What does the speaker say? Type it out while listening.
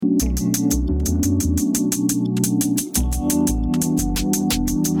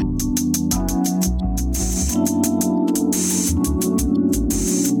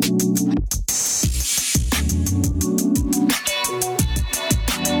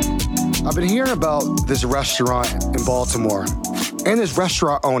I've been hearing about this restaurant in Baltimore and this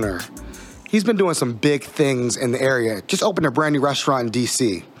restaurant owner. He's been doing some big things in the area. Just opened a brand new restaurant in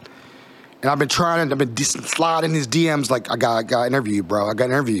D.C. And I've been sliding his DMs like, I got to interview you, bro. I got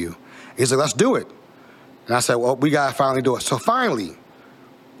to interview you. He's like, let's do it. And I said, well, we got to finally do it. So finally,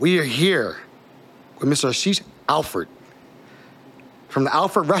 we are here with Mr. Ashish Alfred from the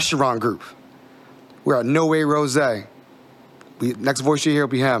Alfred Restaurant Group. We're at No Way Rose. Next voice you hear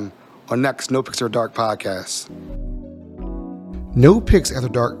will be him on next No Pics After Dark podcast. No Pics After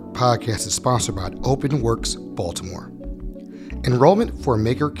Dark podcast is sponsored by Open Works Baltimore. Enrollment for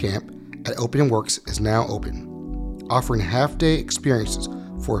Maker Camp at Open Works is now open, offering half-day experiences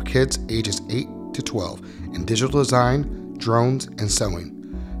for kids ages 8 to 12 in digital design, drones, and sewing.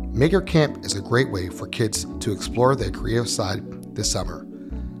 Maker Camp is a great way for kids to explore their creative side this summer.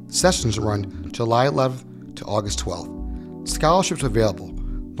 Sessions run July 11th to August 12th. Scholarships available.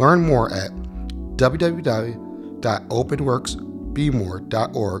 Learn more at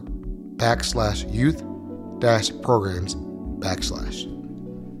www.openworksbmore.org/youth-programs/.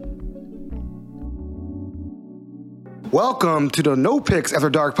 Welcome to the No Pics After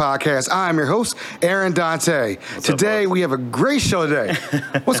Dark podcast. I'm your host, Aaron Dante. Today, we have a great show today.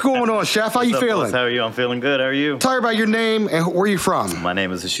 What's going on, Chef? How you feeling? How are you? I'm feeling good. How are you? Tell me about your name and where you from. My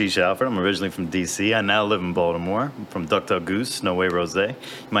name is Ashish Alfred. I'm originally from D.C. I now live in Baltimore. I'm from Duck Duck Goose, No Way Rose. You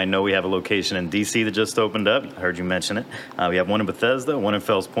might know we have a location in D.C. that just opened up. I heard you mention it. We have one in Bethesda, one in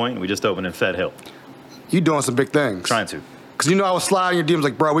Fells Point. We just opened in Fed Hill. You doing some big things. Trying to. Because I was sliding your DMs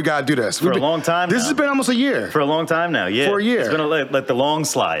like, bro, we got to do this. For a long time This has been almost a year. For a long time now, yeah. For a year. It's been like the long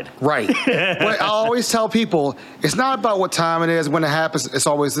slide. Right. But I always tell people, it's not about what time it is. When it happens, it's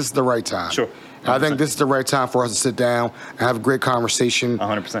always, this is the right time. Sure. 100%. I think this is the right time for us to sit down and have a great conversation.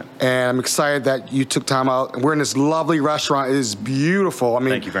 100%. And I'm excited that you took time out. We're in this lovely restaurant. It is beautiful. I mean,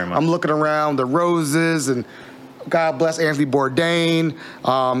 thank you very much. I'm looking around the roses and God bless Anthony Bourdain.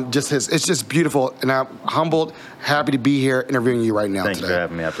 It's just beautiful, and I'm humbled, happy to be here interviewing you right now. Thank you for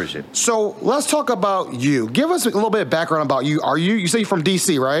having me. I appreciate it. So let's talk about you. Give us a little bit of background about you. You say you're from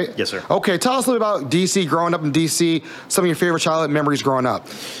D.C., right? Yes, sir. Okay, tell us a little about D.C., growing up in D.C., some of your favorite childhood memories growing up.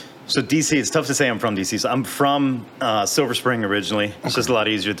 So D.C., it's tough to say I'm from D.C. So I'm from Silver Spring originally. It's just a lot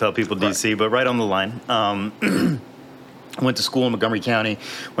easier to tell people D.C., but right on the line. I went to school in Montgomery County,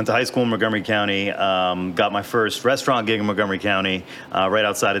 went to high school in Montgomery County, got my first restaurant gig in Montgomery County, right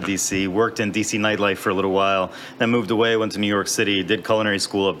outside of D.C., worked in D.C. nightlife for a little while, then moved away, went to New York City, did culinary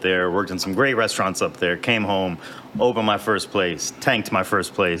school up there, worked in some great restaurants up there, came home, opened my first place, tanked my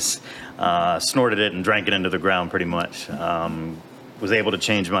first place, snorted it and drank it into the ground pretty much. Was able to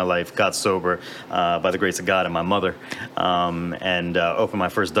change my life, got sober by the grace of God and my mother, and opened my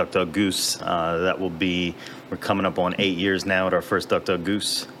first Duck Duck Goose. We're coming up on 8 years now at our first Duck Duck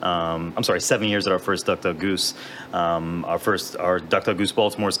Goose. 7 years at our first Duck Duck Goose. Our Duck Duck Goose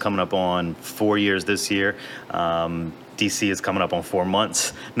Baltimore is coming up on 4 years this year. DC is coming up on 4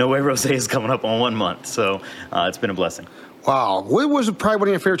 months. No Way Rose is coming up on 1 month. So it's been a blessing. Wow. What was probably one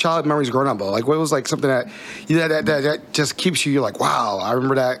of your favorite childhood memories growing up, though? Like, what was like something that just keeps you, you're like, wow, I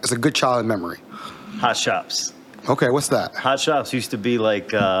remember that. It's a good childhood memory. Hot Shops. Okay, what's that? Hot Shops used to be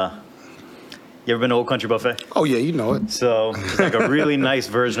like, you ever been to Old Country Buffet? Oh, yeah, you know it. So it's like a really nice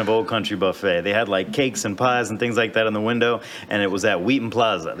version of Old Country Buffet. They had like cakes and pies and things like that in the window, and it was at Wheaton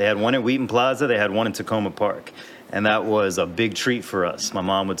Plaza. They had one at Wheaton Plaza. They had one in Tacoma Park. And that was a big treat for us. My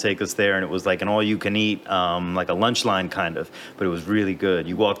mom would take us there, and it was like an all-you-can-eat, like a lunch line kind of, but it was really good.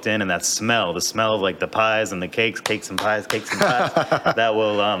 You walked in, and the smell of like the pies and the cakes and pies, that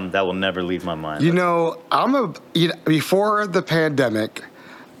will never leave my mind. Before the pandemic,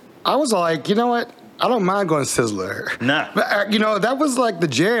 I was like, you know what? I don't mind going to Sizzler. Nah. But, that was like the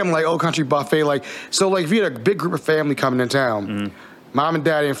jam, like Old Country Buffet. Like, so like if you had a big group of family coming in town, mm-hmm. Mom and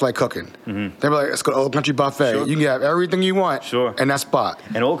Dad didn't feel like cooking. Mm-hmm. They were like, let's go to Old Country Buffet. Sure. You can have everything you want in that spot.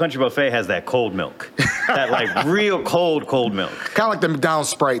 And Old Country Buffet has that cold milk. That like real cold milk. Kind of like the McDonald's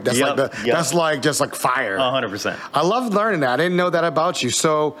Sprite. That's that's like just like fire. 100%. I love learning that. I didn't know that about you.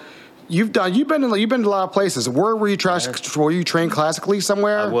 So you've been to a lot of places. Where were you were you trained classically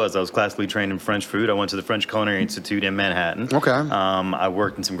somewhere? I was classically trained in French food. I went to the French Culinary Institute in Manhattan. Okay. I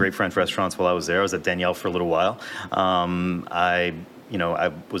worked in some great French restaurants while I was there. I was at Danielle for a little while. I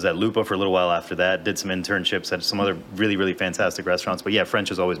was at Lupa for a little while after that, did some internships at some other really, really fantastic restaurants. But yeah, French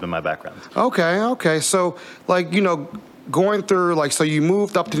has always been my background. Okay. So, going through, so you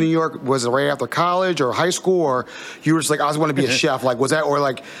moved up to New York, was it right after college or high school, or you were just like, I just want to be a chef? Like, was that, or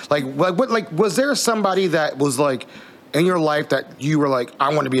was there somebody that was like, in your life that you were like,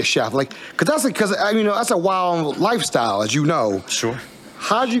 I want to be a chef? Like, because that's a wild lifestyle, as you know. Sure.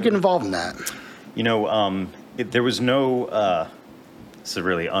 how did you get involved in that? You know, there was no. It's a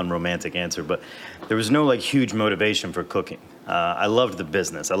really unromantic answer, but there was no like huge motivation for cooking. I loved the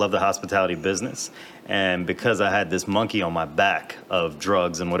business. I loved the hospitality business. And because I had this monkey on my back of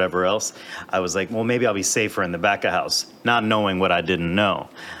drugs and whatever else, I was like, well, maybe I'll be safer in the back of house, not knowing what I didn't know.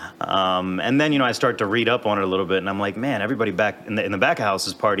 And then, you know, I start to read up on it a little bit, and I'm like, man, everybody back in the back of house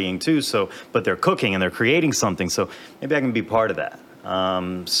is partying too. So, but they're cooking and they're creating something. So maybe I can be part of that.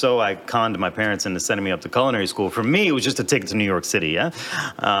 So I conned my parents into sending me up to culinary school. For me, it was just a ticket to New York City, yeah?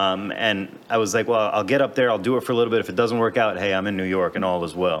 And I was like, well, I'll get up there, I'll do it for a little bit. If it doesn't work out, hey, I'm in New York and all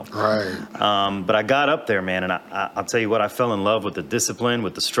is well. Right. But I got up there, man, and I'll tell you what, I fell in love with the discipline,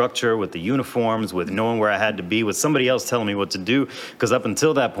 with the structure, with the uniforms, with knowing where I had to be, with somebody else telling me what to do. Because up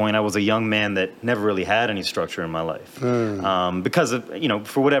until that point, I was a young man that never really had any structure in my life. Because of, you know,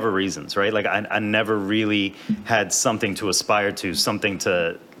 for whatever reasons, right? Like I never really had something to aspire to, something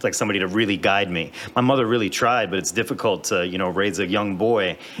to, like somebody to really guide me. My mother really tried, but it's difficult to, you know, raise a young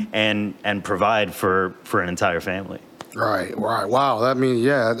boy and provide for an entire family. Right. Wow. I mean,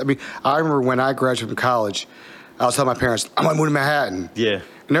 I remember when I graduated from college, I was telling my parents, I'm going to move to Manhattan. Yeah.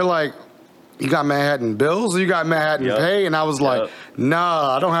 And they're like, you got Manhattan bills or you got Manhattan pay? And I was like,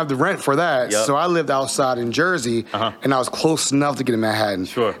 nah, I don't have the rent for that. So I lived outside in Jersey, and I was close enough to get in Manhattan.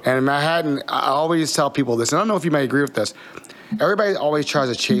 Sure. And in Manhattan, I always tell people this, and I don't know if you may agree with this. Everybody always tries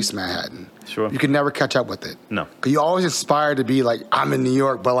to chase Manhattan. Sure. You can never catch up with it. No. Because you're always inspired to be like, I'm in New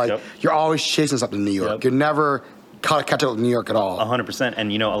York, but like, you're always chasing something in New York. You're never catch up with New York at all. 100%.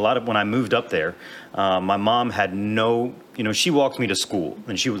 And, you know, when I moved up there, my mom had no, you know, she walked me to school,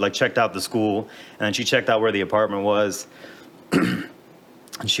 and she would like checked out the school, and then she checked out where the apartment was. And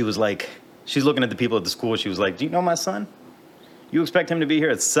she was like, she's looking at the people at the school. She was like, do you know my son? You expect him to be here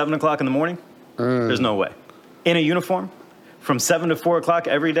at 7 o'clock in the morning? There's no way. In a uniform? From 7 to 4 o'clock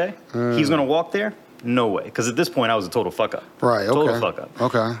every day, he's going to walk there? No way. Because at this point, I was a total fuck up. Right, okay. Total fuck up.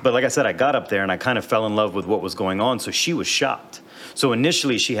 Okay. But like I said, I got up there and I kind of fell in love with what was going on. So she was shocked. So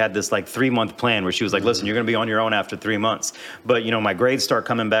initially, she had this like 3-month plan where she was like, listen, you're going to be on your own after 3 months. But, you know, my grades start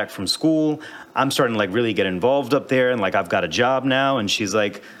coming back from school. I'm starting to like really get involved up there. And like, I've got a job now. And she's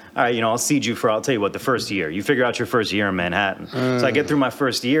like, all right, you know, I'll seed you for, I'll tell you what, the first year. You figure out your first year in Manhattan. So I get through my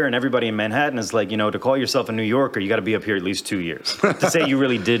first year, and everybody in Manhattan is like, you know, to call yourself a New Yorker, you got to be up here at least 2 years to say you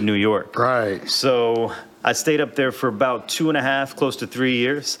really did New York. Right. So I stayed up there for about 2.5, close to 3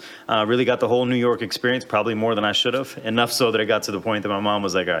 years. Really got the whole New York experience, probably more than I should have. Enough so that it got to the point that my mom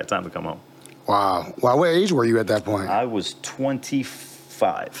was like, all right, time to come home. Wow. What age were you at that point? I was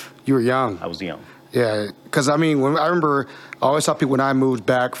 25. You were young. I was young. Yeah, because I mean, I remember I always tell people when I moved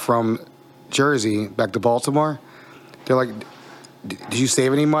back from Jersey back to Baltimore, they're like, did you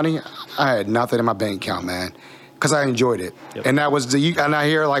save any money? I had nothing in my bank account, man, because I enjoyed it. Yep. And that was and I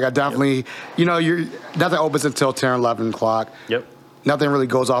hear like I definitely, you know, nothing opens until 10 or 11 o'clock. Yep. Nothing really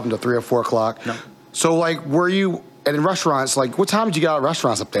goes off until 3 or 4 o'clock. No. So like, were you in restaurants, like what time did you get out of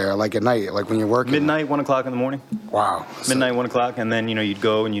restaurants up there, like at night, like when you're working? Midnight, 1 o'clock in the morning. Wow. Midnight, 1 o'clock, and then, you know, you'd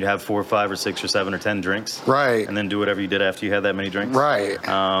go and you'd have 4 or 5 or 6 or 7 or 10 drinks. Right. And then do whatever you did after you had that many drinks. Right.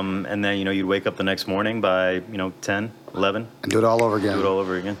 And then, you know, you'd wake up the next morning by, you know, 10, 11. And do it all over again. Do it all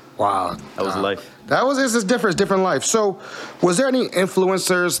over again. Wow. That was life. It's different life. So was there any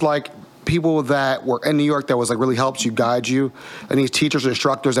influencers, like people that were in New York that was like really helped you, guide you? Any teachers or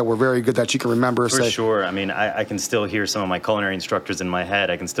instructors that were very good that you can remember? For sure. I mean, I can still hear some of my culinary instructors in my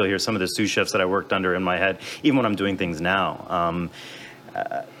head. I can still hear some of the sous chefs that I worked under in my head, even when I'm doing things now.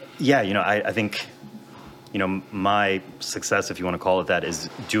 Yeah, you know, I think, you know, my success, if you want to call it that, is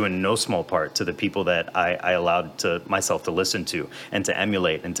due in no small part to the people that I allowed myself to listen to and to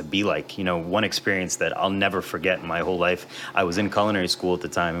emulate and to be like. You know, one experience that I'll never forget in my whole life, I was in culinary school at the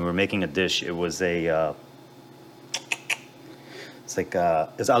time, and we were making a dish. It was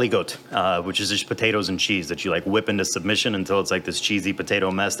it's aligot, which is just potatoes and cheese that you like whip into submission until it's like this cheesy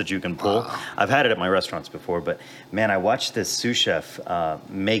potato mess that you can pull. Wow. I've had it at my restaurants before, but man, I watched this sous chef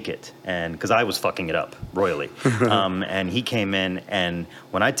make it, and because I was fucking it up royally, and he came in, and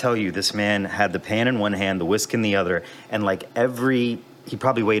when I tell you, this man had the pan in one hand, the whisk in the other, and like he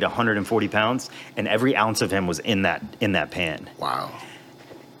probably weighed 140 pounds, and every ounce of him was in that pan. Wow.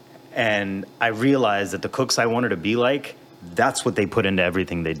 And I realized that the cooks I wanted to be like, that's what they put into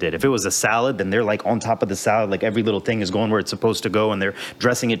everything they did. If it was a salad, then they're like on top of the salad, like every little thing is going where it's supposed to go, and they're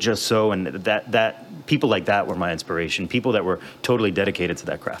dressing it just so. And that people like that were my inspiration. People that were totally dedicated to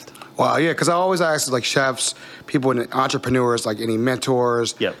that craft. Wow, yeah, because I always ask like chefs, people and entrepreneurs, like any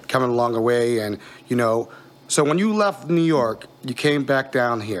mentors coming along the way, and you know. So when you left New York, you came back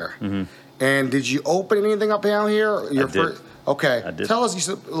down here, and did you open anything up down here? I did. Okay. I did. Tell us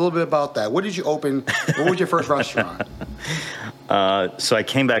a little bit about that. What did you open? What was your first restaurant? So I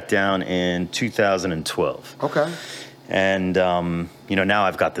came back down in 2012. Okay. And, now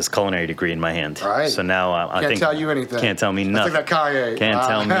I've got this culinary degree in my hand. All right. So now I Can't think... tell you anything. Can't tell me nothing. That's like that Kanye. Can't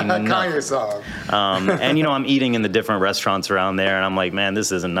tell me nothing. Kanye song. And, I'm eating in the different restaurants around there, and I'm like, man,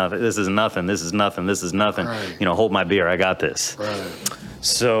 this isn't nothing. This is nothing. This is nothing. This is nothing. Right. Hold my beer. I got this. Right.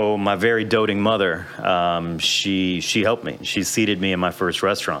 So my very doting mother, she helped me. She seated me in my first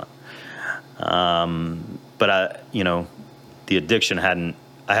restaurant. But the addiction I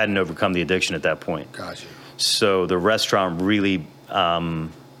hadn't overcome the addiction at that point. Gotcha. So the restaurant really,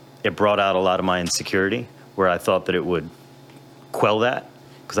 it brought out a lot of my insecurity, where I thought that it would quell that,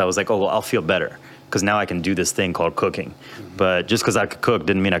 because I was like, oh, well, I'll feel better because now I can do this thing called cooking. Mm-hmm. But just because I could cook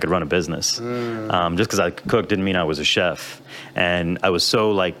didn't mean I could run a business. Just because I could cook didn't mean I was a chef. And I was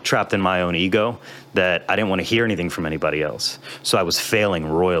so trapped in my own ego that I didn't want to hear anything from anybody else. So I was failing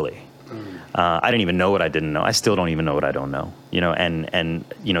royally. I didn't even know what I didn't know. I still don't even know what I don't know. And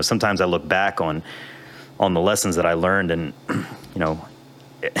sometimes I look back on the lessons that I learned, and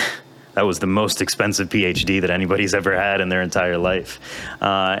that was the most expensive PhD that anybody's ever had in their entire life.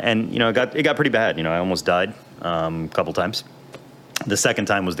 And it got pretty bad. I almost died a couple times. The second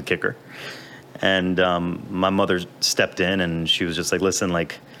time was the kicker. And my mother stepped in, and she was just like, listen, I'm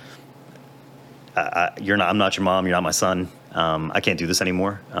not your mom, you're not my son. I can't do this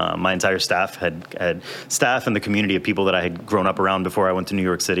anymore. My entire staff had staff and the community of people that I had grown up around before I went to New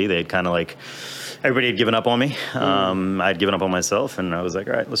York City. They had kind of everybody had given up on me. I had given up on myself, and I was like,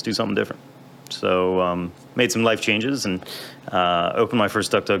 all right, let's do something different. So made some life changes and opened my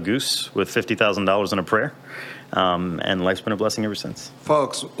first Duck Duck Goose with $50,000 in a prayer. And life's been a blessing ever since.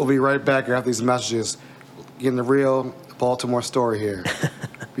 Folks, we'll be right back after these messages. Getting the real Baltimore story here.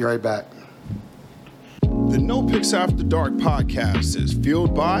 Be right back. The No Picks After Dark podcast is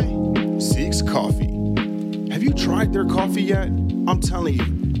fueled by Zeke's Coffee. Have you tried their coffee yet? I'm telling you,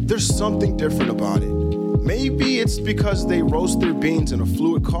 there's something different about it. Maybe it's because they roast their beans in a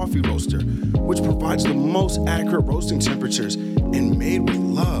fluid coffee roaster, which provides the most accurate roasting temperatures and made with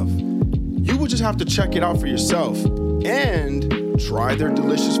love. You will just have to check it out for yourself and try their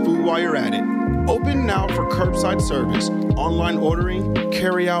delicious food while you're at it. Open now for curbside service, online ordering,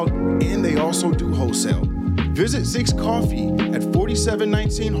 carry out, and they also do wholesale. Visit Zeke's Coffee at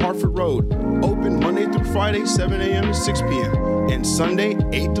 4719 Hartford Road. Open Monday through Friday, 7 a.m. to 6 p.m. and Sunday,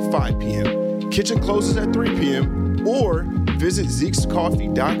 8 to 5 p.m. Kitchen closes at 3 p.m. or visit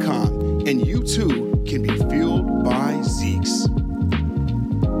Zeke'sCoffee.com and you too can be fueled by Zeke's.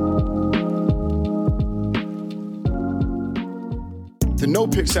 The No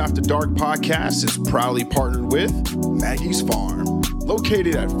Picks After Dark podcast is proudly partnered with Maggie's Farm.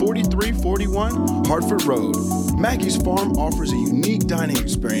 Located at 4341 Hartford Road, Maggie's Farm offers a unique dining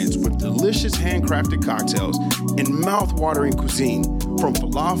experience with delicious handcrafted cocktails and mouth-watering cuisine, from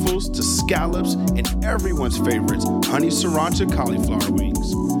falafels to scallops and everyone's favorites, honey sriracha cauliflower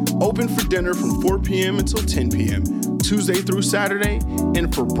wings. Open for dinner from 4 p.m. until 10 p.m., Tuesday through Saturday,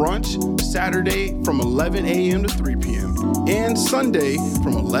 and for brunch, Saturday from 11 a.m. to 3 p.m., and Sunday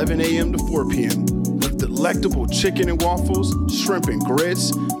from 11 a.m. to 4 p.m. with delectable chicken and waffles, shrimp and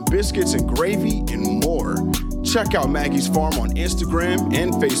grits, biscuits and gravy, and more. Check out Maggie's Farm on Instagram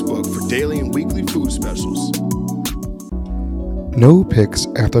and Facebook for daily and weekly food specials. No Picks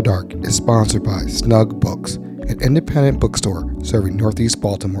After Dark is sponsored by Snug Books, an independent bookstore serving Northeast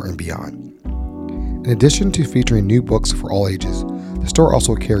Baltimore and beyond. In addition to featuring new books for all ages, the store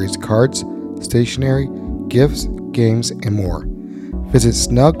also carries cards, stationery, gifts, games, and more. Visit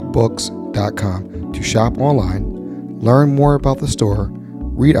snugbooks.com to shop online, learn more about the store,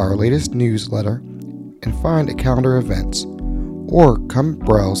 read our latest newsletter, and find a calendar of events, or come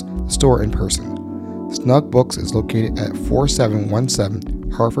browse the store in person. Snug Books is located at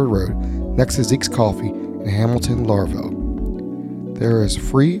 4717 Hartford Road, next to Zeke's Coffee in Hamilton, Larville. There is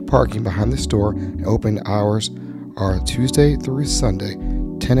free parking behind the store, and open hours are Tuesday through Sunday,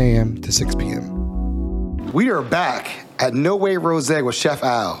 10 a.m. to 6 p.m. We are back at No Way Rose with Chef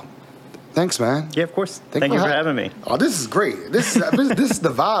Al. Thanks, man. Yeah, of course. Thank you for having me. Oh, this is great. This is the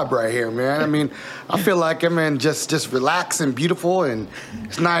vibe right here, man. I mean, I feel like I'm in just relaxed and beautiful, and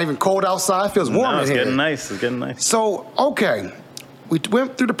it's not even cold outside. It feels warm in here. It's getting nice. It's getting nice. So, okay, we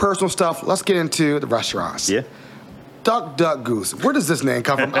went through the personal stuff. Let's get into the restaurants. Yeah. Duck, Duck, Goose. Where does this name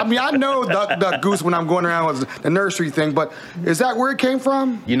come from? I mean, I know Duck, Duck, Goose when I'm going around with the nursery thing, but is that where it came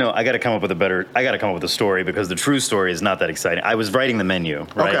from? You know, I got to come up with a story, because the true story is not that exciting. I was writing the menu,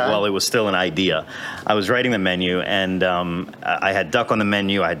 right? Okay. While it was still an idea. I was writing the menu, and I had duck on the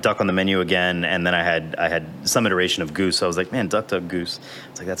menu. I had duck on the menu again, and then I had some iteration of goose. So I was like, man, Duck, Duck, Goose.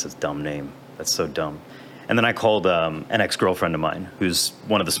 It's like, that's a dumb name. That's so dumb. And then I called an ex-girlfriend of mine, who's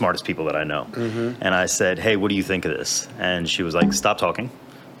one of the smartest people that I know. Mm-hmm. And I said, hey, what do you think of this? And she was like, stop talking.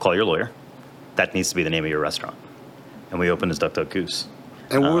 Call your lawyer. That needs to be the name of your restaurant. And we opened as Duck, Duck, Goose.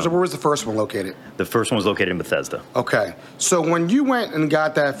 And where was the first one located? The first one was located in Bethesda. Okay. So when you went and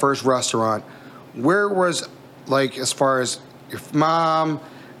got that first restaurant, where was, like, as far as your mom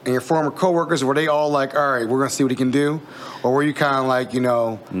and your former coworkers, were they all like, all right, we're going to see what he can do? Or were you kind of like, you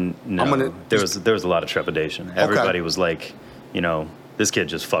know, No, there was a lot of trepidation. Everybody was like, you know, this kid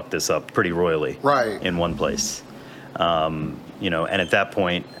just fucked this up pretty royally, right, in one place. You know, and at that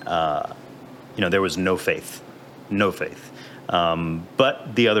point, you know, there was no faith. But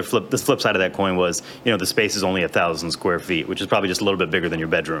the flip side of that coin was, you know, the space is only 1,000 square feet, which is probably just a little bit bigger than your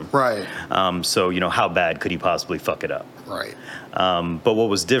bedroom. Right. So, you know, how bad could he possibly fuck it up? Right. But what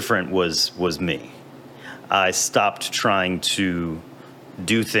was different was me. I stopped trying to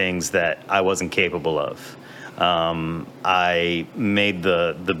do things that I wasn't capable of. I made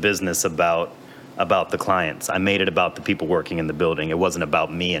the business about the clients. I made it about the people working in the building. It wasn't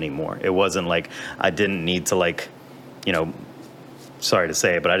about me anymore. It wasn't like I didn't need to, like, you know, sorry to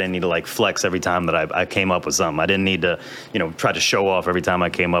say it, but I didn't need to, like, flex every time that I came up with something. I didn't need to, you know, try to show off every time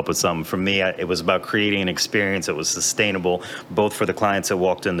I came up with something. For me, it was about creating an experience that was sustainable, both for the clients that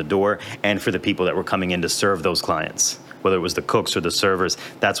walked in the door and for the people that were coming in to serve those clients. Whether it was the cooks or the servers,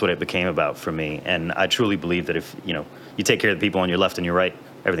 that's what it became about for me. And I truly believe that if, you know, you take care of the people on your left and your right,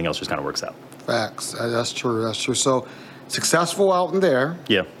 everything else just kind of works out. Facts. That's true. So successful out in there.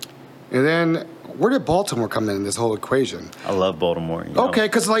 Yeah. And then where did Baltimore come in this whole equation? I love Baltimore. You know? Okay,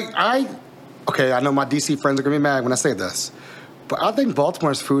 because I know my DC friends are going to be mad when I say this, but I think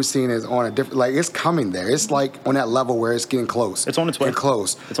Baltimore's food scene is on a different, like, it's coming there. It's like on that level where it's getting close. It's on its way. Getting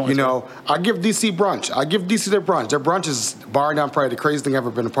close. It's on you its know, way. I give DC brunch. I give DC their brunch. Their brunch is, bar none, probably the craziest thing I've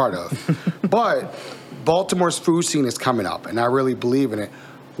ever been a part of. But Baltimore's food scene is coming up, and I really believe in it.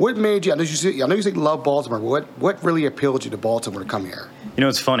 What made you? I know you say you love Baltimore. What really appealed you to Baltimore to come here? You know,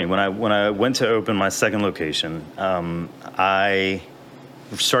 it's funny. When I went to open my second location, I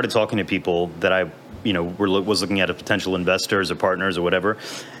started talking to people that I, you know, was looking at as potential investors or partners or whatever,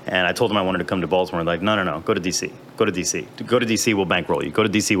 and I told them I wanted to come to Baltimore. Like, no, go to DC. Go to DC. Go to DC. We'll bankroll you. Go to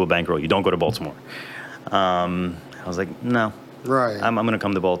DC. We'll bankroll you. Don't go to Baltimore. I was like, no. Right. I'm going to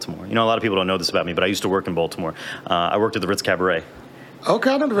come to Baltimore. You know, a lot of people don't know this about me, but I used to work in Baltimore. I worked at the Ritz Cabaret.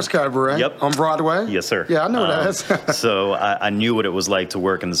 Okay, I know the Ritz Cabaret. Yep. On Broadway? Yes, sir. Yeah, I know that. So I knew what it was like to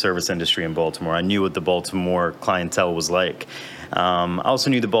work in the service industry in Baltimore. I knew what the Baltimore clientele was like. I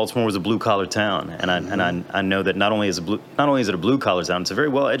also knew that Baltimore was a blue-collar town, and I know that not only is it a blue-collar town, it's a very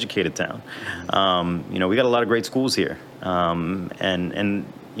well-educated town. You know, we got a lot of great schools here, and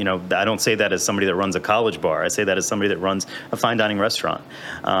you know, I don't say that as somebody that runs a college bar. I say that as somebody that runs a fine dining restaurant.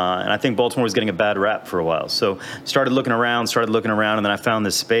 And I think Baltimore was getting a bad rap for a while. So started looking around, and then I found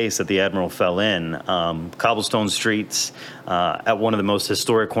this space that the Admiral fell in. Cobblestone streets, at one of the most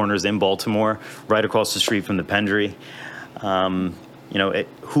historic corners in Baltimore, right across the street from the Pendry. You know,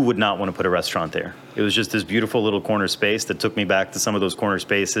 who would not want to put a restaurant there? It was just this beautiful little corner space that took me back to some of those corner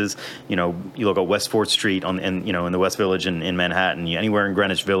spaces. You know, you look at West 4th Street in the West Village in Manhattan, anywhere in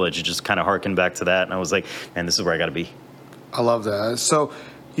Greenwich Village, it just kind of harkened back to that. And I was like, man, this is where I got to be. I love that. So,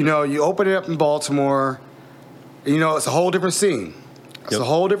 you know, you open it up in Baltimore. You know, it's a whole different scene. It's a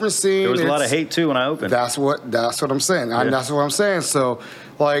whole different scene. There was a lot of hate, too, when I opened. That's what I'm saying. Yeah. That's what I'm saying. So,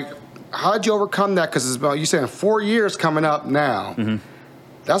 like, how did you overcome that? Because it's about, you're saying 4 years coming up now. Mm-hmm.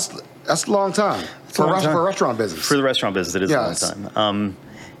 That's a long time for a restaurant business. For the restaurant business, it is a long time.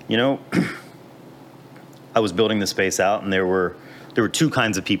 You know, I was building the space out, and there were two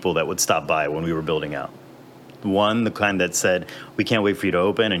kinds of people that would stop by when we were building out. One, the kind that said, we can't wait for you to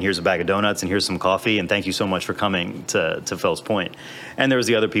open, and here's a bag of donuts, and here's some coffee, and thank you so much for coming to Fells Point. And there was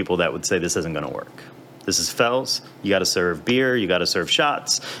the other people that would say, this isn't going to work. This is Fells. You got to serve beer. You got to serve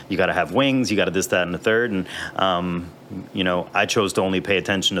shots. You got to have wings. You got to this, that, and the third. And, you know, I chose to only pay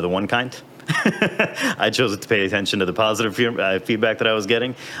attention to the one kind. I chose to pay attention to the positive feedback that I was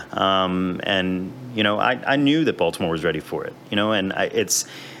getting. And, you know, I knew that Baltimore was ready for it, you know, and it's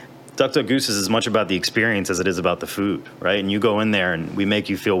Duck Duck Goose is as much about the experience as it is about the food, right? And you go in there and we make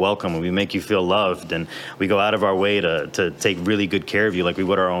you feel welcome and we make you feel loved and we go out of our way to take really good care of you like we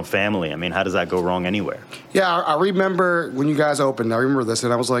would our own family. I mean, how does that go wrong anywhere? Yeah, I remember when you guys opened, I remember this,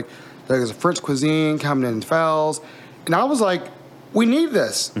 and I was like, there's a French cuisine coming in Fells, and I was like, we need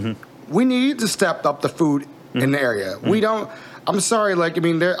this. Mm-hmm. We need to step up the food in the area. Mm-hmm. We don't, I'm sorry, like, I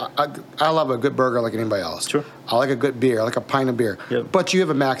mean, I love a good burger like anybody else. Sure. I like a good beer, I like a pint of beer. Yep. But you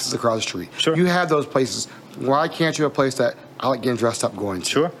have a Max's across the street. Sure. You have those places. Why can't you have a place that I like getting dressed up going to?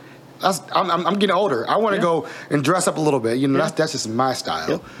 Sure. I'm getting older. I want to go and dress up a little bit. You know, that's just my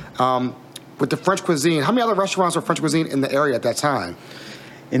style. Yep. With the French cuisine, how many other restaurants were French cuisine in the area at that time?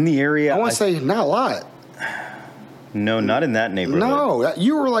 In the area, I want to say not a lot. No, not in that neighborhood. No,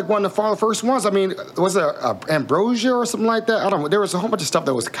 you were like one of the first ones. I mean, was it Ambrosia or something like that? I don't know. There was a whole bunch of stuff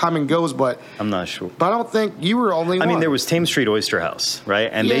that was come and goes, but I'm not sure. But I don't think you were the only one. I mean, there was Thames Street Oyster House, right?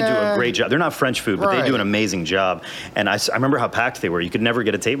 And they do a great job. They're not French food, but they do an amazing job. And I remember how packed they were. You could never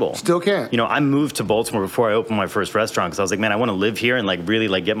get a table. Still can't. You know, I moved to Baltimore before I opened my first restaurant because I was like, man, I want to live here and like really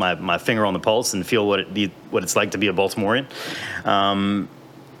like get my finger on the pulse and feel what it's like to be a Baltimorean.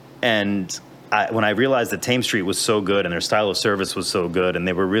 When I realized that Thames Street was so good and their style of service was so good and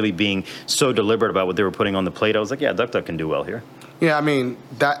they were really being so deliberate about what they were putting on the plate, I was like, yeah, Duck Duck can do well here. Yeah, I mean,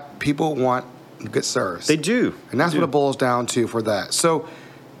 that people want good service. They do. And that's what it boils down to for that. So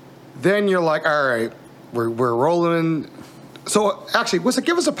then you're like, all right, we're rolling. So actually,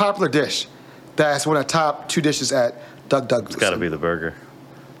 give us a popular dish that's one of the top 2 dishes at Duck Duck. It's got to be the burger.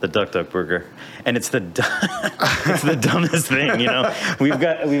 The Duck Duck burger, and it's the dumbest thing, you know. We've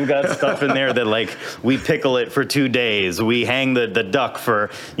got stuff in there that like we pickle it for 2 days, we hang the duck for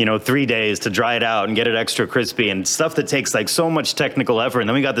 3 days to dry it out and get it extra crispy, and stuff that takes like so much technical effort. And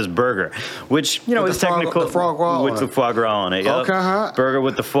then we got this burger, which is technical with the foie gras on it. Yep. Okay, burger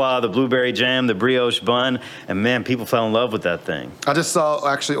with the foie, the blueberry jam, the brioche bun, and man, people fell in love with that thing. I just saw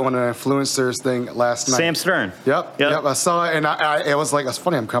actually on an influencers thing last night. Sam Stern. Yep. I saw it, and it was like, it's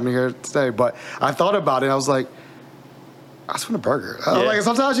funny. I'm coming here today, but I thought about it. I was like, I just want a burger. Like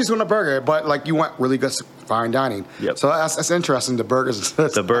sometimes you just want a burger, but like you want really good fine dining. Yep. So that's interesting. The burgers.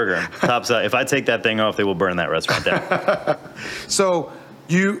 The burger tops out. If I take that thing off, they will burn that restaurant down. So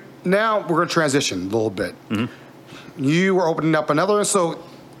now we're going to transition a little bit. Mm-hmm. You were opening up another one. So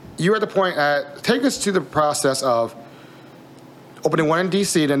you're at the point take us to the process of opening one in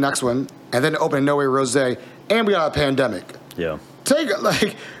DC, the next one, and then opening No Way Rosé, and we got a pandemic. Yeah.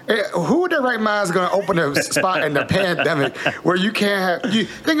 Who in their right mind is going to open a spot in the pandemic where you can't have?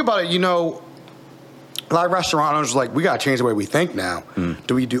 Think about it. A lot of restaurant owners are like, we got to change the way we think now. Mm.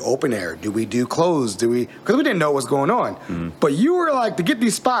 Do we do open air? Do we do closed? Because we didn't know what was going on. Mm. But you were like, to get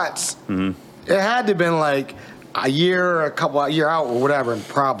these spots, it had to have been like a year out or whatever, and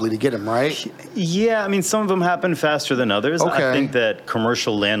probably to get them, right? Yeah, I mean, some of them happen faster than others. Okay. I think that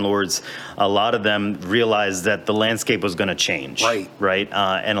commercial landlords, a lot of them realized that the landscape was going to change. Right.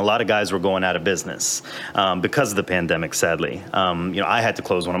 And a lot of guys were going out of business because of the pandemic, sadly. I had to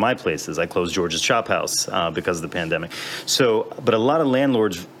close one of my places. I closed George's Chop House because of the pandemic. So, but a lot of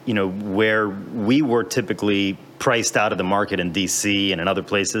landlords, where we were typically priced out of the market in DC and in other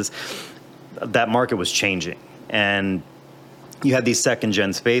places, that market was changing. And you had these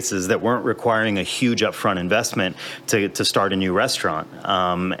second-gen spaces that weren't requiring a huge upfront investment to start a new restaurant.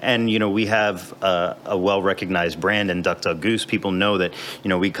 And we have a well-recognized brand in Duck Duck Goose. People know that,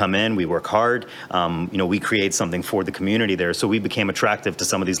 we come in, we work hard, we create something for the community there. So we became attractive to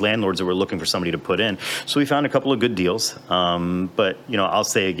some of these landlords that were looking for somebody to put in. So we found a couple of good deals. But, I'll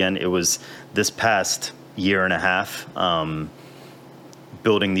say again, it was this past year and a half,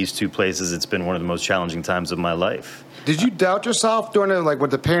 building these 2 places, it's been one of the most challenging times of my life. Did you doubt yourself during it, like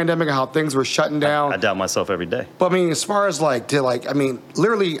with the pandemic and how things were shutting down? I doubt myself every day. But I mean, as far as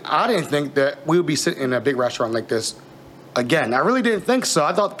literally, I didn't think that we would be sitting in a big restaurant like this again. I really didn't think so.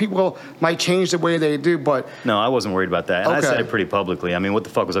 I thought people might change the way they do, but... No, I wasn't worried about that. And I said it pretty publicly. I mean, what the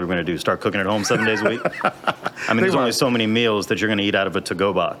fuck was I going to do? Start cooking at home 7 days a week? I mean, there's only so many meals that you're going to eat out of a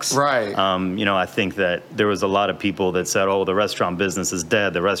to-go box. Right. I think that there was a lot of people that said, the restaurant business is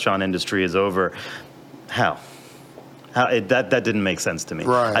dead. The restaurant industry is over. How? That didn't make sense to me.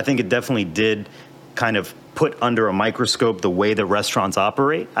 Right. I think it definitely did kind of put under a microscope the way that restaurants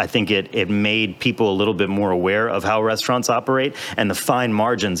operate. I think it made people a little bit more aware of how restaurants operate and the fine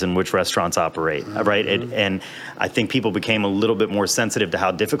margins in which restaurants operate, right? And I think people became a little bit more sensitive to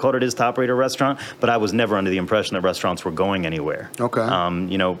how difficult it is to operate a restaurant, but I was never under the impression that restaurants were going anywhere. Okay.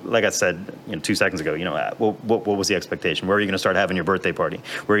 You know, like I said 2 seconds ago, you know, what was the expectation? Where are you going to start having your birthday party?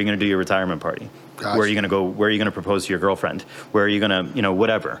 Where are you going to do your retirement party? Gotcha. Where are you going to go? Where are you going to propose to your girlfriend? Where are you going to, you know,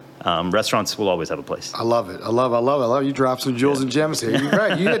 whatever. Restaurants will always have a place. I love it. I love you drop some jewels and gems here. You're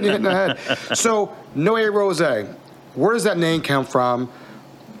right. You hitting the head. So, Noe Rosé, where does that name come from?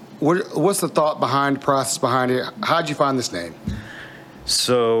 What's the thought behind, the process behind it? How'd you find this name?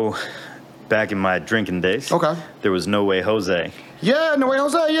 So, back in my drinking days, Okay. there was No Way Jose Yeah, Noe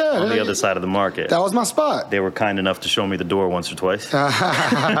José, yeah. on the other side of the market. That was my spot. They were kind enough to show me the door once or twice.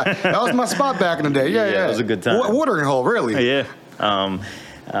 That was my spot back in the day. Yeah, yeah. It was a good time. Watering hole, really. Yeah.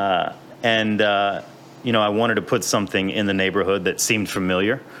 You know, I wanted to put something in the neighborhood that seemed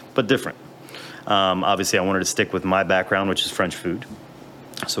familiar, but different. Obviously, I wanted to stick with my background, which is French food.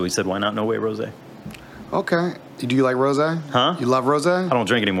 So we said, why not No Way Rosé? Okay. Do you like rosé? Huh? You love rosé? I don't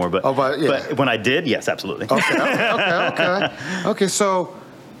drink anymore, but, yeah. but when I did, yes, absolutely. Okay. So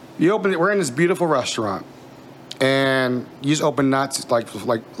you opened it. We're in this beautiful restaurant, and you just opened not like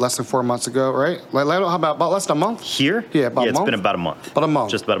less than 4 months ago, right? Like how about less than a month? Here? Yeah, about a it's month? been about a month. About a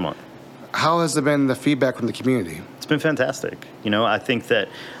month. Just about a month. How has it been the feedback from the community? It's been fantastic. You know, I think that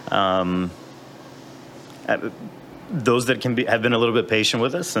those that have been a little bit patient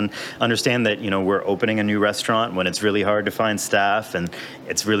with us and understand that, you know, we're opening a new restaurant when it's really hard to find staff and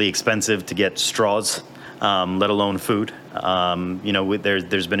it's really expensive to get straws, let alone food. You know,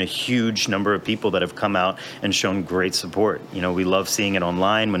 there's been a huge number of people that have come out and shown great support. You know, we love seeing it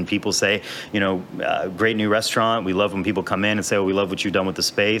online when people say, you know, great new restaurant. We love when people come in and say, oh, we love what you've done with the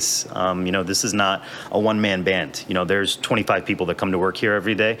space. You know, this is not a one-man band. You know, there's 25 people that come to work here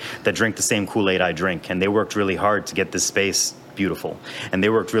every day that drink the same Kool-Aid I drink, and they worked really hard to get this space beautiful, and they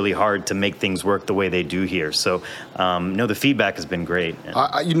worked really hard to make things work the way they do here. So, no, the feedback has been great.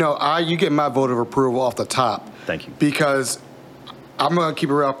 You get my vote of approval off the top. Thank you. Because I'm gonna keep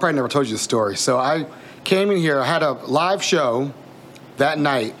it real. I probably never told you the story. So I came in here. I had a live show that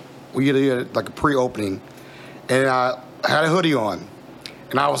night. We did like a pre-opening, and I had a hoodie on,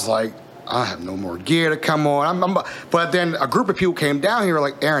 and I was like, I have no more gear to come on. But then a group of people came down here,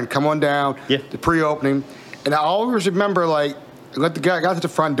 like, Aaron, come on down. Yeah. The pre-opening. And I always remember, like, the guy got to the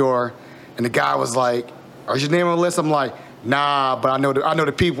front door, and the guy was like, "Is your name on the list?" I'm like, "Nah, but I know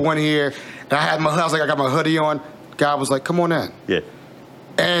the people in here." And I was like, I got my hoodie on. The guy was like, "Come on in." Yeah.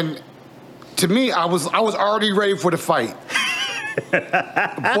 And to me, I was already ready for the fight.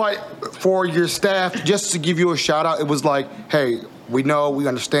 But for your staff, just to give you a shout out, it was like, "Hey, we know, we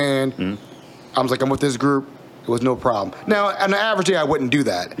understand." Mm-hmm. I was like, "I'm with this group." It was no problem. Now, on the average day, I wouldn't do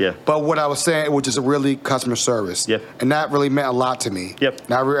that. Yeah. But what I was saying, it was just a really customer service. Yep. And that really meant a lot to me. Yep.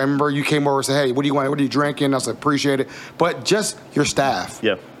 Now, I remember you came over and said, "Hey, what do you want? What are you drinking?" I said, "Appreciate it." But just your staff.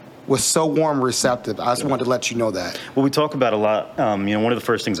 Yeah. Was so warm and receptive. I just wanted to let you know that. Well, we talk about a lot. You know, one of the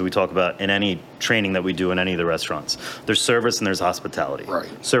first things that we talk about in any training that we do in any of the restaurants, there's service and there's hospitality. Right.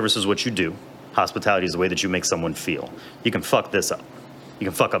 Service is what you do. Hospitality is the way that you make someone feel. You can fuck this up. You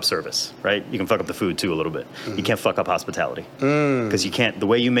can fuck up service, right? You can fuck up the food too a little bit. Mm-hmm. You can't fuck up hospitality because you can't. The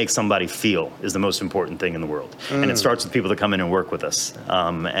way you make somebody feel is the most important thing in the world, and it starts with people that come in and work with us.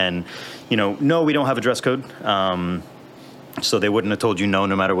 And you know, no, we don't have a dress code. So they wouldn't have told you no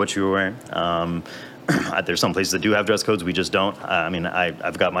matter what you were wearing. There's some places that do have dress codes. We just don't. I mean,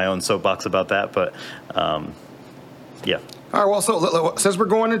 I've got my own soapbox about that, but yeah. All right. Well, so since we're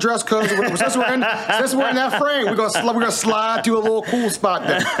going to dress codes, since we're in that frame, we're gonna slide to a little cool spot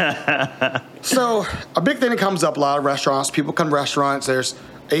there. So a big thing that comes up a lot of restaurants. People come to restaurants. There's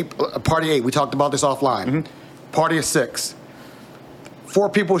party 8. We talked about this offline. Mm-hmm. Party of 6. 4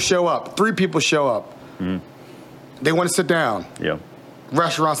 people show up. 3 people show up. Mm-hmm. They want to sit down. Yeah.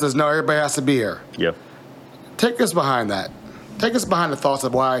 Restaurant says, no, everybody has to be here. Yeah. Take us behind that. Take us behind the thoughts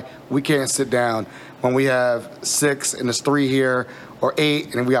of why we can't sit down when we have 6 and there's 3 here, or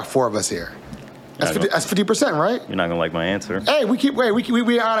 8 and we got 4 of us here. That's 50%, right? You're not gonna like my answer. Hey, we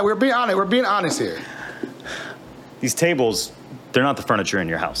being honest. We're being honest here. These tables, they're not the furniture in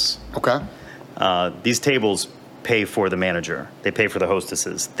your house. Okay. These tables pay for the manager. They pay for the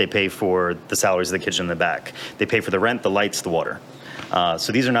hostesses. They pay for the salaries of the kitchen in the back. They pay for the rent, the lights, the water.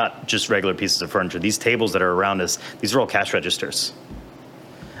 So these are not just regular pieces of furniture. These tables that are around us, these are all cash registers.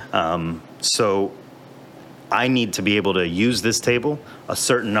 So I need to be able to use this table a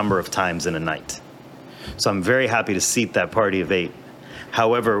certain number of times in a night. So I'm very happy to seat that party of 8.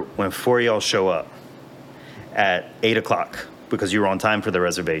 However, when 4 of y'all show up at 8 o'clock because you were on time for the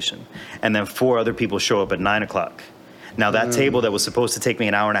reservation. And then 4 other people show up at 9 o'clock. Now, that table that was supposed to take me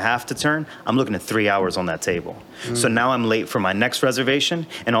an hour and a half to turn, I'm looking at 3 hours on that table. So now I'm late for my next reservation,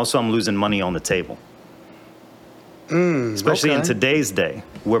 and also I'm losing money on the table. Especially in today's day,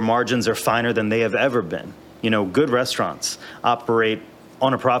 where margins are finer than they have ever been. You know, good restaurants operate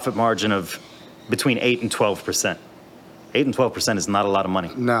on a profit margin of between 8 and 12%. 8 and 12% is not a lot of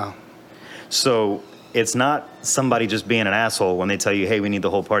money. No. So it's not somebody just being an asshole when they tell you, hey, we need the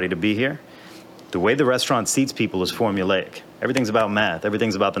whole party to be here. The way the restaurant seats people is formulaic. Everything's about math.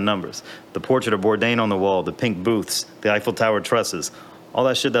 Everything's about the numbers. The portrait of Bourdain on the wall, the pink booths, the Eiffel Tower trusses, all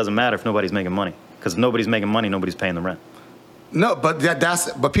that shit doesn't matter if nobody's making money. Because if nobody's making money, nobody's paying the rent. No, but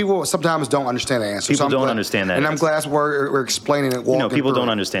but people sometimes don't understand the answer. People don't understand that and answer. I'm glad we're explaining it. You know, people don't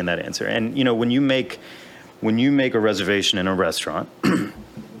understand that answer. And you know, when you make a reservation in a restaurant,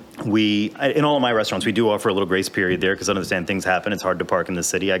 in all of my restaurants, we do offer a little grace period there because I understand things happen. It's hard to park in the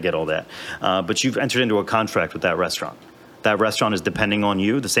city. I get all that. But you've entered into a contract with that restaurant. That restaurant is depending on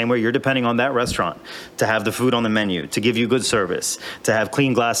you the same way you're depending on that restaurant to have the food on the menu, to give you good service, to have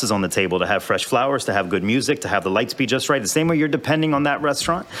clean glasses on the table, to have fresh flowers, to have good music, to have the lights be just right. The same way you're depending on that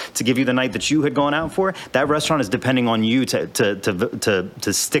restaurant to give you the night that you had gone out for, that restaurant is depending on you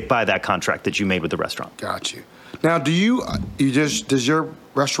to stick by that contract that you made with the restaurant. Got you. Now, does your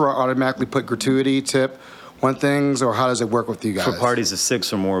restaurant automatically put gratuity tip on things, or how does it work with you guys? For parties of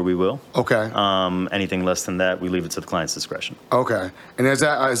 6 or more, we will. Okay. Anything less than that, we leave it to the client's discretion. Okay. And is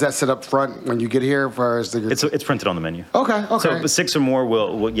that set up front when you get here? It's printed on the menu. Okay. So 6 or more,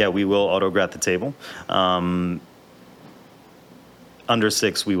 we will auto-grat the table. Under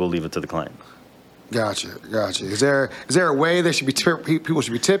 6, we will leave it to the client. Gotcha. Is there a way they should be people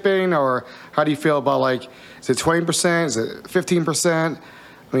should be tipping, or how do you feel about, like, is it 20%? Is it 15%?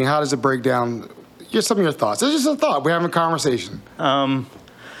 I mean, how does it break down? Just some of your thoughts. It's just a thought. We're having a conversation. I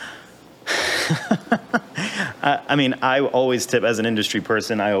mean, I always tip, as an industry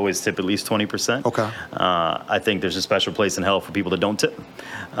person, I always tip at least 20%. Okay. I think there's a special place in hell for people that don't tip.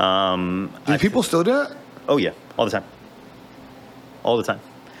 Do people still do that? Oh, yeah. All the time. All the time.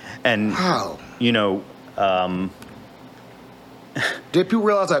 And, wow. You know... Did people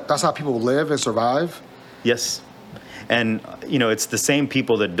realize that that's how people live and survive? Yes. And, you know, it's the same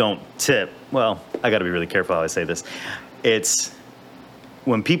people that don't tip. Well, I got to be really careful how I say this. It's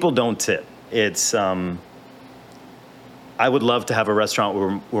when people don't tip, it's I would love to have a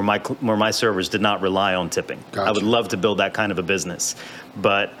restaurant where my servers did not rely on tipping. Gotcha. I would love to build that kind of a business.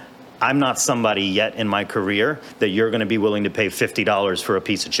 But I'm not somebody yet in my career that you're going to be willing to pay $50 for a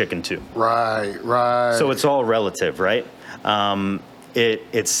piece of chicken to. Right. So it's all relative, right?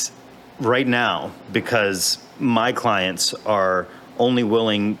 It's right now, because my clients are only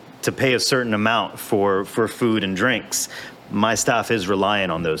willing to pay a certain amount for food and drinks, my staff is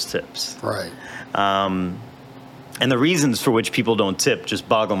reliant on those tips. Right. And the reasons for which people don't tip just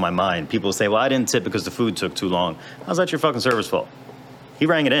boggle my mind. People say, well, I didn't tip because the food took too long. How's that your fucking server's fault? He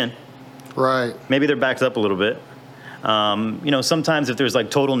rang it in. Right. Maybe they're backed up a little bit. You know, sometimes if there's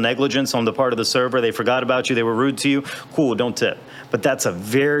like total negligence on the part of the server, they forgot about you, they were rude to you, cool, don't tip. But that's a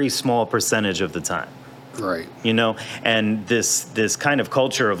very small percentage of the time. Right. You know, and this kind of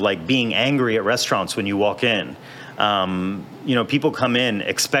culture of like being angry at restaurants when you walk in. You know, people come in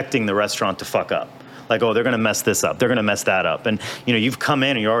expecting the restaurant to fuck up. Like, oh, they're going to mess this up. They're going to mess that up. And, you know, you've come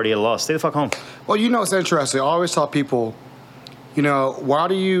in and you're already at a loss. Stay the fuck home. Well, you know, it's interesting. I always tell people, you know, why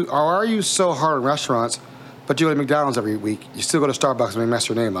are you so hard on restaurants, but you go to McDonald's every week? You still go to Starbucks and they mess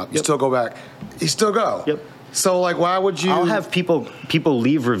your name up. You still go back. You still go. Yep. So, like, why would you? I'll have people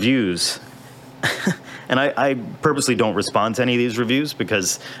leave reviews. And I purposely don't respond to any of these reviews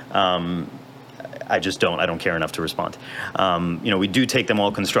because I just don't. I don't care enough to respond. You know, we do take them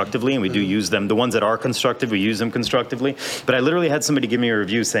all constructively, and we do use them. The ones that are constructive, we use them constructively. But I literally had somebody give me a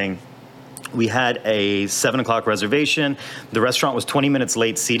review saying, we had a 7 o'clock reservation. The restaurant was 20 minutes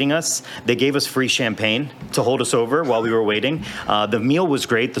late seating us. They gave us free champagne to hold us over while we were waiting. The meal was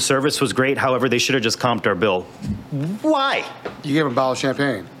great. The service was great. However, they should have just comped our bill. Why? You gave them a bottle of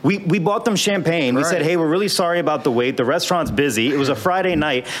champagne. We bought them champagne. Right. We said, hey, we're really sorry about the wait. The restaurant's busy. It was a Friday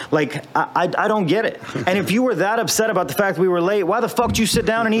night. Like, I don't get it. And if you were that upset about the fact we were late, why the fuck did you sit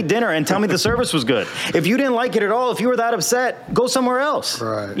down and eat dinner and tell me the service was good? If you didn't like it at all, if you were that upset, go somewhere else.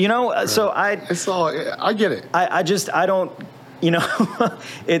 Right. You know, right. So I get it. I don't, you know,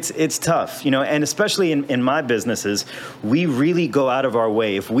 it's tough, you know, and especially in my businesses, we really go out of our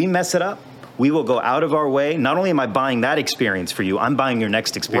way. If we mess it up, we will go out of our way. Not only am I buying that experience for you, I'm buying your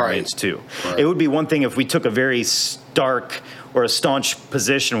next experience too. Right. It would be one thing if we took a very stark or a staunch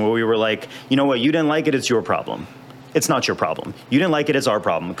position where we were like, you know what, you didn't like it, it's your problem. It's not your problem. You didn't like it, it's our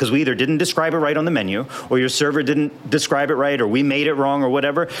problem. Because we either didn't describe it right on the menu, or your server didn't describe it right, or we made it wrong, or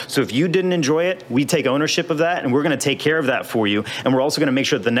whatever. So if you didn't enjoy it, we take ownership of that, and we're going to take care of that for you. And we're also going to make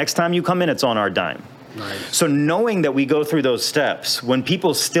sure that the next time you come in, it's on our dime. Right. So knowing that we go through those steps, when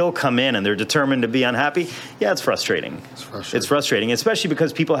people still come in and they're determined to be unhappy, yeah, it's frustrating. It's frustrating, especially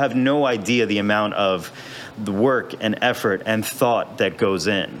because people have no idea the amount of the work and effort and thought that goes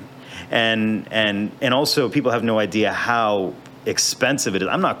in. And also people have no idea how expensive it is.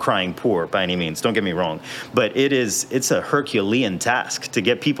 I'm not crying poor by any means, don't get me wrong, but it's a Herculean task to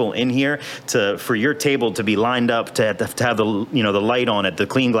get people in here, for your table to be lined up, to have the, the light on it, the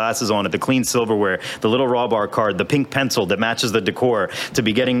clean glasses on it, the clean silverware, the little raw bar card, the pink pencil that matches the decor, to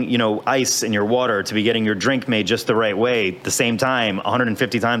be getting, ice in your water, to be getting your drink made just the right way, at the same time,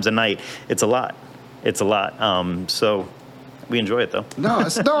 150 times a night. It's a lot. So we enjoy it though. No,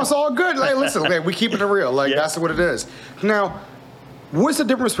 it's all good. Like, listen, okay, we keeping it real. Like, that's what it is. Now, what's the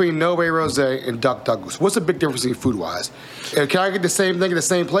difference between No Way Rosé and Duck Goose? What's the big difference in food-wise? Can I get the same thing in the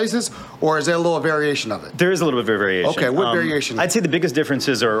same places, or is there a little variation of it? There is a little bit of variation. Okay, what variation? I'd say the biggest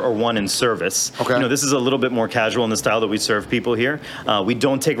differences are one in service. Okay. This is a little bit more casual in the style that we serve people here. We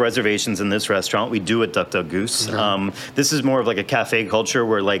don't take reservations in this restaurant. We do at Duck Goose. Okay. This is more of like a cafe culture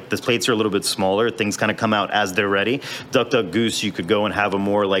where like the plates are a little bit smaller. Things kind of come out as they're ready. Duck Goose, you could go and have a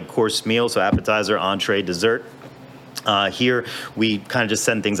more like course meal, so appetizer, entree, dessert. Here, we kind of just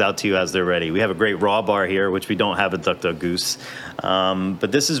send things out to you as they're ready. We have a great raw bar here, which we don't have at Duck Goose.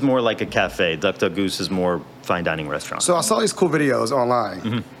 But this is more like a cafe. Duck Goose is more fine dining restaurant. So I saw these cool videos online.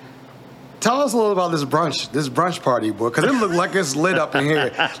 Mm-hmm. Tell us a little about this brunch party, boy, because it looked like it's lit up in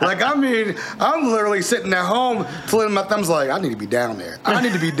here. Like, I mean, I'm literally sitting at home twiddling my thumbs like, I need to be down there. I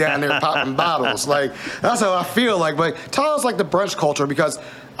need to be down there popping bottles. Like, that's how I feel like. But tell us, like, the brunch culture, because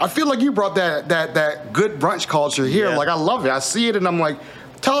I feel like you brought that good brunch culture here. Yeah. Like, I love it. I see it, and I'm like,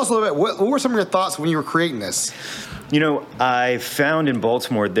 tell us a little bit. What were some of your thoughts when you were creating this? I found in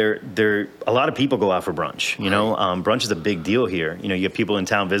Baltimore, there a lot of people go out for brunch. Brunch is a big deal here. You have people in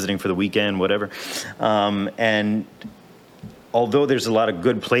town visiting for the weekend, whatever. And although there's a lot of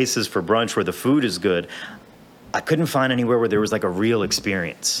good places for brunch where the food is good, I couldn't find anywhere where there was like a real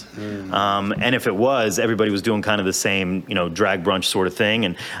experience. And if it was, everybody was doing kind of the same, drag brunch sort of thing.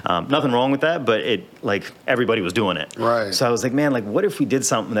 And nothing wrong with that, but everybody was doing it. Right. So I was like, man, like what if we did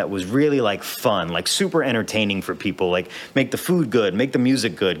something that was really like fun, like super entertaining for people, like make the food good, make the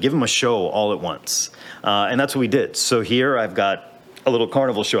music good, give them a show all at once. And that's what we did. So here I've got a little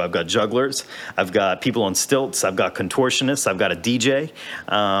carnival show. I've got jugglers. I've got people on stilts. I've got contortionists. I've got a DJ.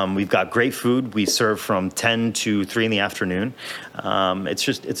 We've got great food. We serve from 10 to 3 in the afternoon.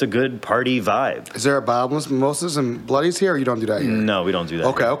 It's a good party vibe. Is there a bottomless mimosas and bloodies here, or you don't do that here? No, we don't do that.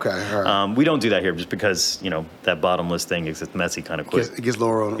 Okay, here. Okay. All right. We don't do that here just because, that bottomless thing gets messy kind of quick. It gets a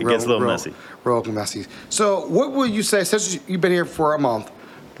little messy. Real messy. So what would you say, since you've been here for a month,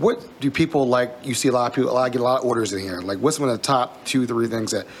 what do people like? You see a lot of people, I get a lot of orders in here. Like, what's one of the top 2-3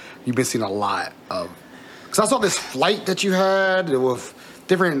 things that you've been seeing a lot of? Because I saw this flight that you had with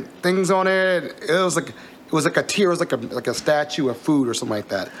different things on it. It was like a tier. It was like a statue of food or something like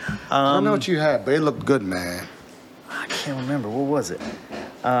that. I don't know what you had, but it looked good, man. I can't remember. What was it?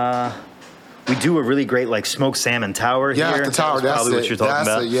 We do a really great like smoked salmon tower here. Yeah, the tower. That's probably what you're talking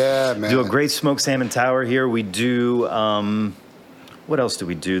about. Yeah, man. Do a great smoked salmon tower here. We do. What else do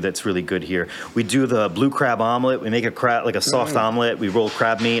we do that's really good here? We do the blue crab omelet. We make a soft omelet. We roll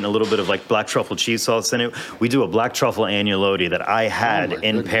crab meat and a little bit of like black truffle cheese sauce in it. We do a black truffle agnolotti that I had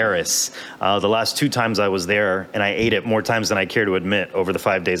in Paris the last 2 times I was there, and I ate it more times than I care to admit over the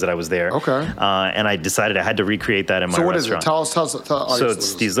 5 days that I was there. Okay. And I decided I had to recreate that in my restaurant. So what is it? Tell us. So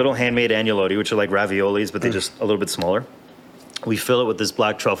it's these little handmade agnolotti, which are like raviolis, but they're just a little bit smaller. We fill it with this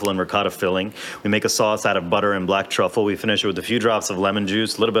black truffle and ricotta filling. We make a sauce out of butter and black truffle. We finish it with a few drops of lemon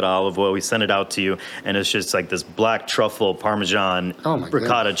juice, a little bit of olive oil. We send it out to you, and it's just like this black truffle, Parmesan,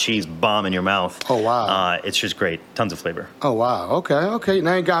 ricotta cheese bomb in your mouth. Oh, wow. It's just great. Tons of flavor. Oh, wow. Okay.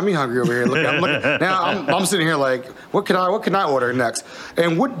 Now you got me hungry over here. Now I'm sitting here like, what can I order next?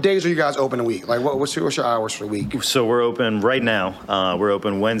 And what days are you guys open a week? Like, what's your hours for the week? So we're open right now. We're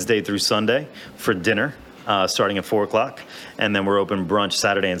open Wednesday through Sunday for dinner. Starting at 4 o'clock, and then we're open brunch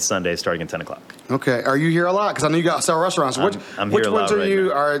Saturday and Sunday starting at 10 o'clock. Okay, are you here a lot? Because I know you got several restaurants. I'm which here a ones lot are right you?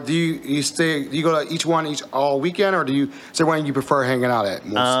 now. Do you stay? Do you go to each one all weekend, or is there one you prefer hanging out at?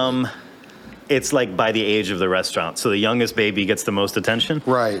 Mostly? it's like by the age of the restaurant. So the youngest baby gets the most attention.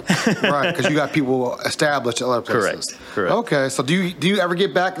 Right, right, because you got people established at other places. Correct. Okay, so do you ever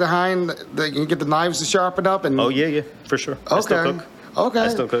get back behind, you get the knives to sharpen up? And Oh, yeah, for sure. Okay. I still cook. Okay. I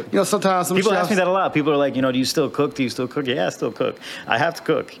still cook. Sometimes some People chefs, ask me that a lot. People are like, do you still cook? Do you still cook? Yeah, I still cook. I have to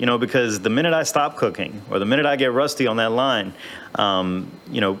cook, because the minute I stop cooking or the minute I get rusty on that line,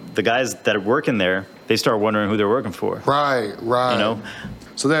 the guys that are working there, they start wondering who they're working for. Right.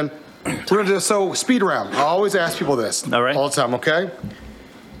 So then we're going to do speed round. I always ask people this. All right. All the time, okay?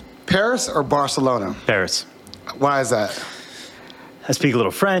 Paris or Barcelona? Paris. Why is that? I speak a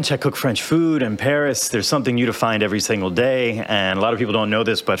little French. I cook French food in Paris. There's something new to find every single day. And a lot of people don't know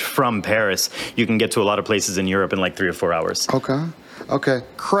this, but from Paris, you can get to a lot of places in Europe in like 3 or 4 hours. Okay.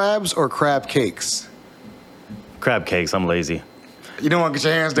 Crabs or crab cakes? Crab cakes. I'm lazy. You don't want to get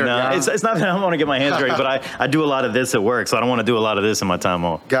your hands dirty. No, huh? it's not that I don't want to get my hands dirty, but I do a lot of this at work, so I don't want to do a lot of this in my time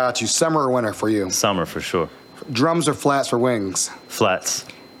off. Got you. Summer or winter for you? Summer, for sure. Drums or flats for wings? Flats.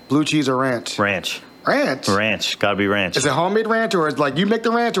 Blue cheese or ranch? Ranch. Ranch? Gotta be ranch. Is it homemade ranch, or is like you make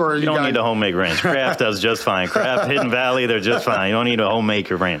the ranch, or You don't need a homemade ranch. Kraft does just fine. Kraft, Hidden Valley, they're just fine. You don't need a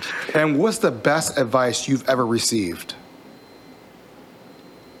homemaker ranch. And what's the best advice you've ever received?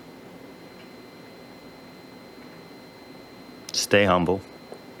 Stay humble.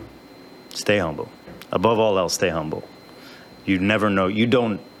 Stay humble. Above all else, stay humble. You never know.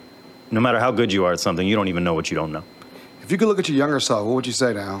 No matter how good you are at something, you don't even know what you don't know. If you could look at your younger self, what would you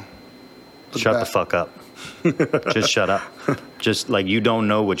say now? Shut the fuck up. Just shut up. Just like you don't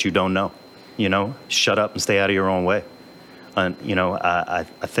know what you don't know. Shut up and stay out of your own way. And, I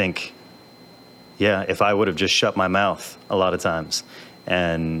think, if I would have just shut my mouth a lot of times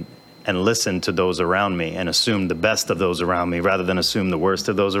and listened to those around me and assumed the best of those around me rather than assume the worst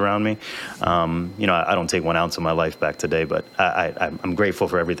of those around me, I don't take 1 ounce of my life back today, but I'm grateful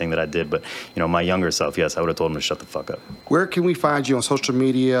for everything that I did. But, my younger self, yes, I would have told him to shut the fuck up. Where can we find you on social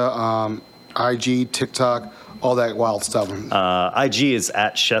media, IG, TikTok, all that wild stuff? IG is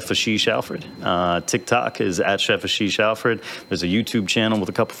at Chef Ashish Alfred. TikTok is at Chef Ashish Alfred. There's a YouTube channel with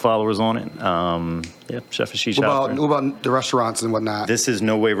a couple followers on it. Chef Ashish Alfred. What about the restaurants and whatnot? This is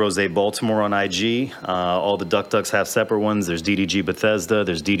No Way Rosé Baltimore on IG. All the Duck Ducks have separate ones. There's DDG Bethesda,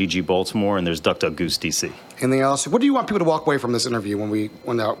 there's DDG Baltimore, and there's Duck Duck Goose DC. Anything else? What do you want people to walk away from this interview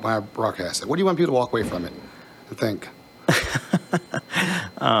when I broadcast it? What do you want people to walk away from it and think?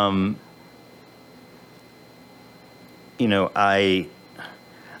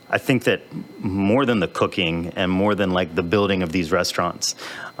 I think that more than the cooking and more than like the building of these restaurants,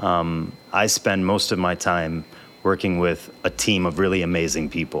 I spend most of my time working with a team of really amazing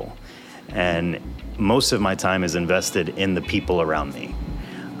people. And most of my time is invested in the people around me.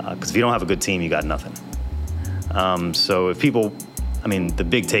 Because if you don't have a good team, you got nothing. So if people, the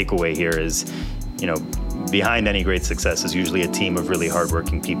big takeaway here is, behind any great success is usually a team of really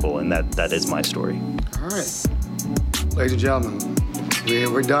hardworking people, and that is my story. All right. Ladies and gentlemen,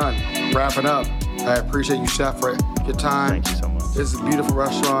 we're done. Wrapping up. I appreciate you, Chef, for your time. Thank you so much. This is a beautiful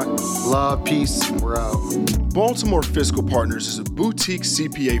restaurant. Love, peace, and we're out. Baltimore Fiscal Partners is a boutique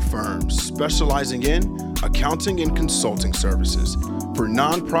CPA firm specializing in accounting and consulting services for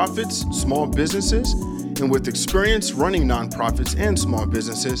nonprofits, small businesses, and with experience running nonprofits and small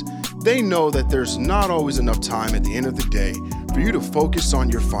businesses, they know that there's not always enough time at the end of the day for you to focus on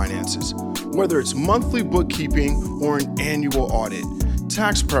your finances. Whether it's monthly bookkeeping or an annual audit,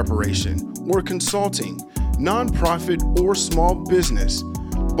 tax preparation or consulting, nonprofit or small business,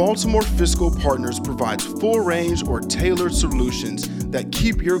 Baltimore Fiscal Partners provides full range or tailored solutions that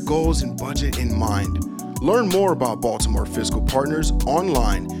keep your goals and budget in mind. Learn more about Baltimore Fiscal Partners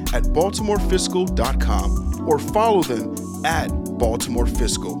online at baltimorefiscal.com or follow them at Baltimore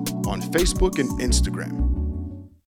Fiscal on Facebook and Instagram.